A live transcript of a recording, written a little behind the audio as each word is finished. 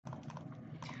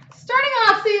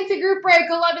CNC group break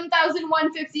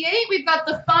 11,158. We've got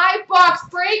the 5-box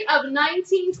break of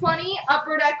 1920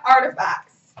 Upper Deck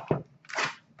Artifacts.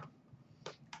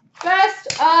 Best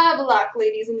of luck,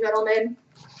 ladies and gentlemen.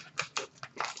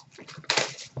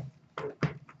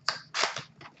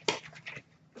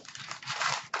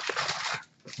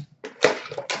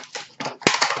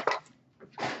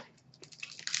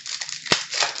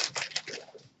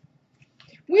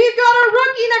 We've got a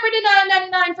rookie number to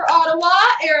 999 for Ottawa,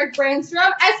 Eric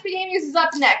Brandstrom. SP Games is up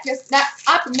next.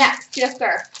 Yes,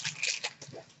 sir.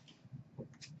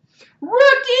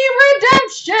 Rookie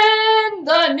redemption,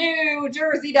 the New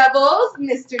Jersey Devils,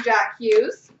 Mr. Jack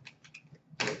Hughes.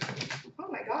 Oh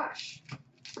my gosh.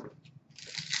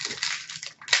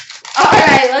 All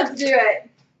right, let's do it.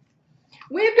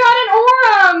 We've got an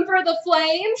Aurum for the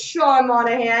Flames, Sean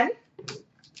Monahan.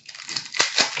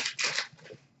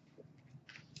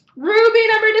 Ruby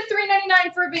number to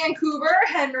 399 for Vancouver,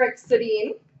 Henrik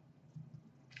Sedin.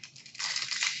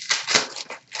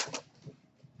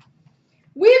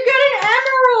 We've got an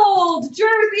Emerald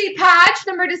jersey patch,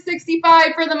 number to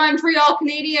 65 for the Montreal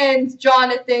Canadiens,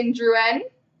 Jonathan Drouin.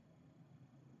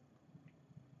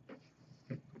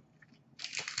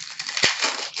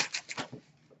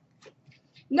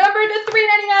 Number to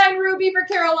 399 Ruby for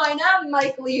Carolina,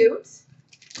 Mike Liut.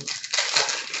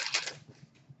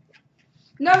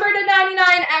 Number to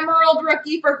 99 Emerald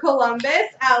rookie for Columbus,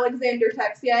 Alexander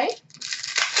Texier.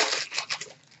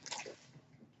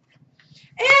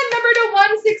 And number to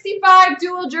 165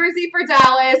 dual jersey for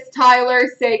Dallas, Tyler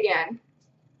Seguin.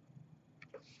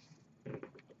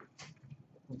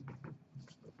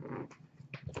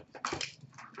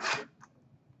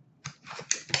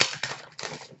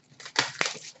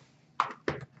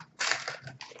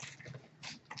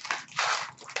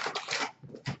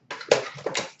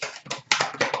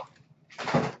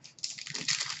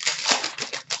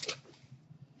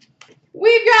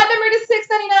 We've got number to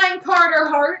 699 Carter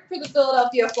Hart for the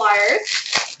Philadelphia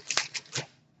Flyers.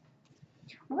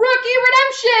 Rookie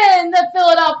redemption, the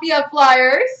Philadelphia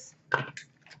Flyers.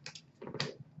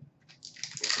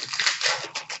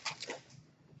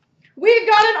 We've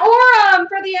got an Aurum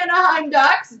for the Anaheim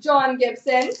Ducks, John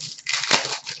Gibson.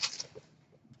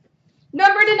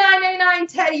 Number to 999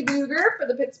 Teddy Booger for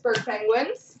the Pittsburgh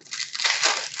Penguins.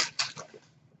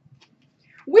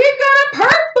 We've got a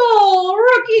purple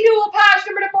rookie dual patch,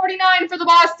 number to 49 for the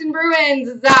Boston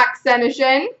Bruins, Zach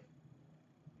Senyshyn.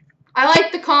 I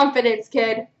like the confidence,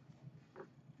 kid.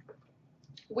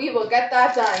 We will get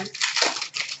that done.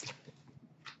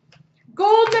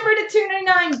 Gold number to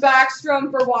 299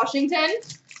 Backstrom for Washington.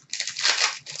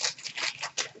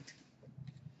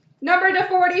 Number to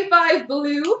 45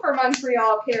 blue for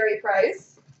Montreal, Carey Price.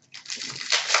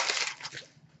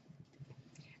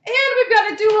 And we've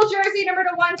got a dual jersey number to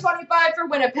 125 for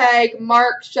Winnipeg,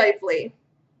 Mark Scheifele.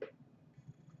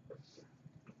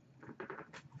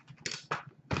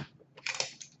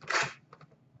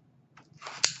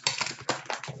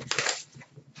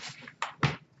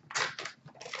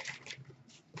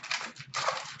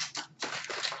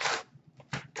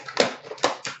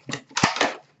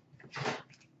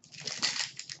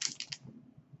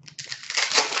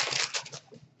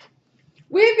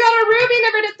 We've got a Ruby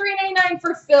number to 399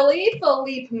 for Philly,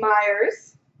 Philippe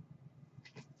Myers.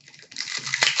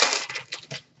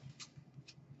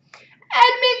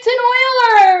 Edmonton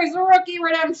Oilers, rookie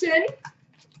redemption.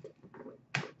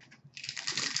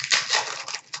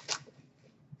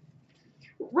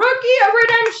 Rookie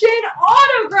redemption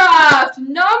autographed,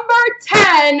 number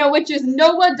 10, which is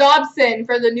Noah Dobson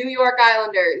for the New York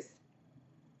Islanders.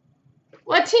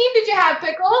 What team did you have,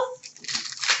 Pickles?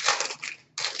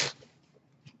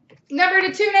 Number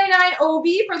to 299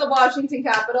 Obi for the Washington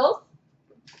Capitals.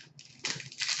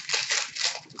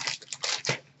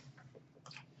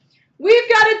 We've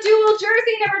got a dual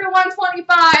jersey number to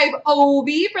 125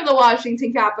 Obi for the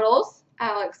Washington Capitals,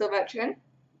 Alex Ovechkin.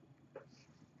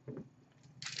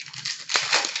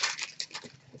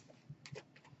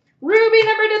 Ruby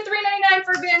number to 399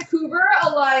 for Vancouver,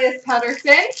 Elias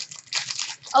Pettersson.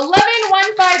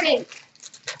 11,158.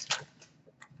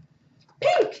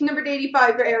 Pink, number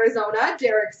 85 for Arizona,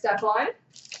 Derek Stepan.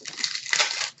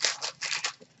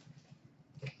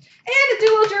 And a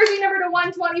dual jersey number to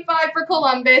 125 for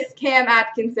Columbus, Cam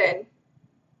Atkinson.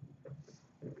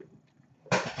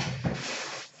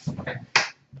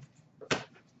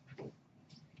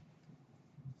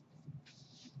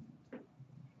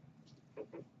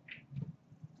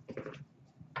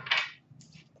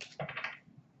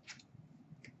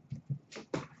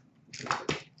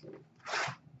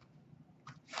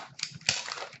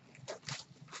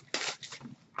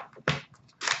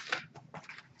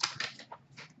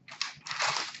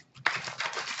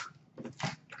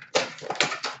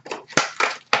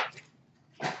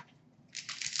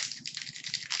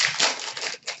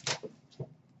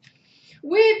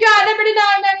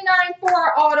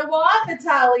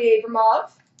 Vitaly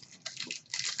Abramov.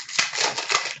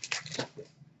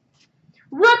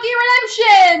 Rookie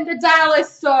redemption, the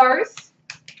Dallas Stars.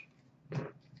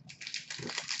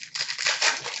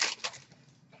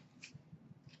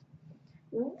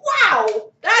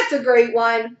 Wow, that's a great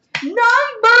one. Number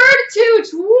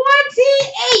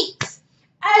 228.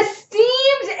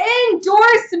 Esteemed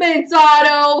endorsements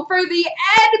auto for the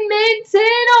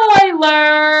Edmonton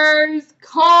Oilers,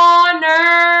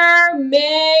 Connor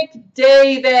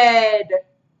McDavid.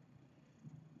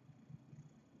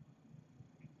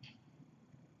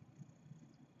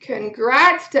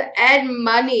 Congrats to Ed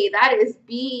Money. That is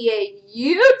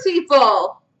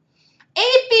beautiful.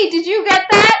 Afy, did you get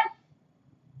that?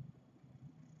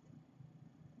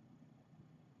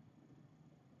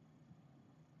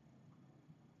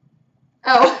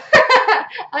 Oh,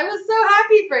 I was so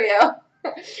happy for you.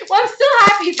 Well, I'm still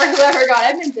happy for whoever got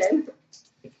Edmonton.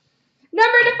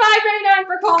 Number to 599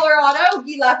 for Colorado,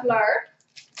 Guy Lafleur.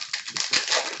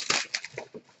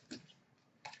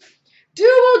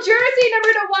 Dual jersey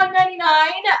number to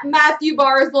 199, Matthew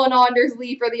Barzal and Anders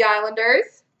Lee for the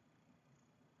Islanders.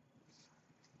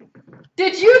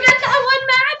 Did you get that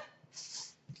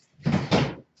one,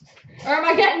 Matt? Or am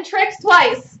I getting tricked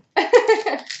twice?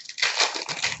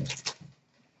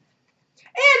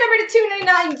 And number to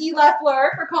 299, Guy Lafleur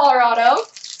for Colorado.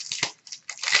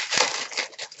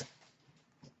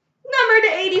 Number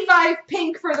to 85,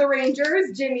 pink for the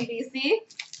Rangers, Jimmy VC.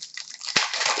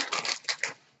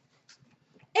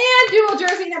 And dual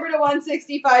jersey number to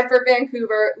 165 for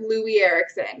Vancouver, Louis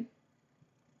Eriksson.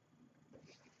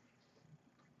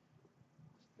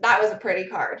 That was a pretty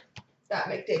card, that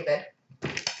McDavid.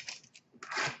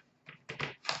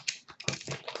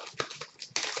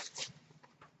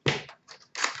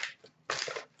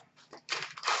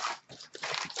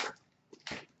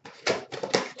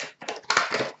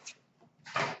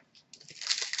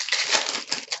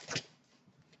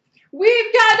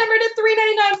 We've got number to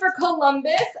 399 for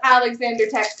Columbus, Alexander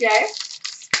Texier.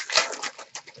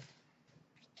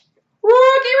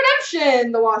 Rookie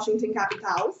redemption, the Washington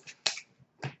Capitals.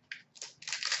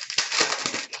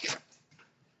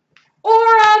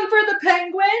 For the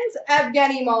Penguins,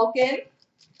 Evgeny Malkin.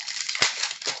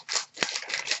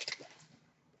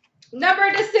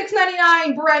 Number to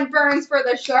 699, Brent Burns for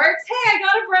the Sharks. Hey, I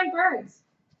got a Brent Burns.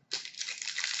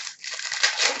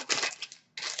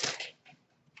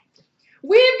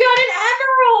 We've got an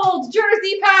Emerald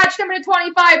jersey patch, number to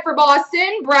 25 for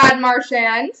Boston, Brad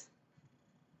Marchand.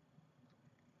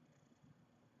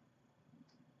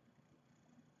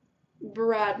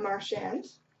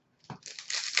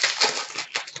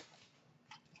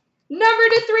 Number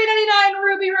to 399,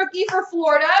 Ruby rookie for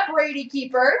Florida, Brady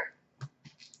Keeper.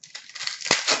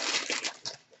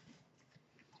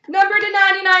 Number to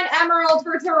 99, Emerald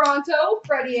for Toronto,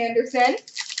 Freddie Anderson.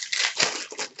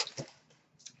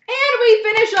 And we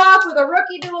finish off with a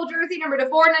rookie dual jersey, number to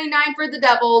 499 for the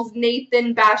Devils,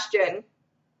 Nathan Bastian.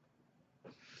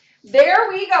 There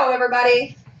we go,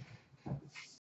 everybody.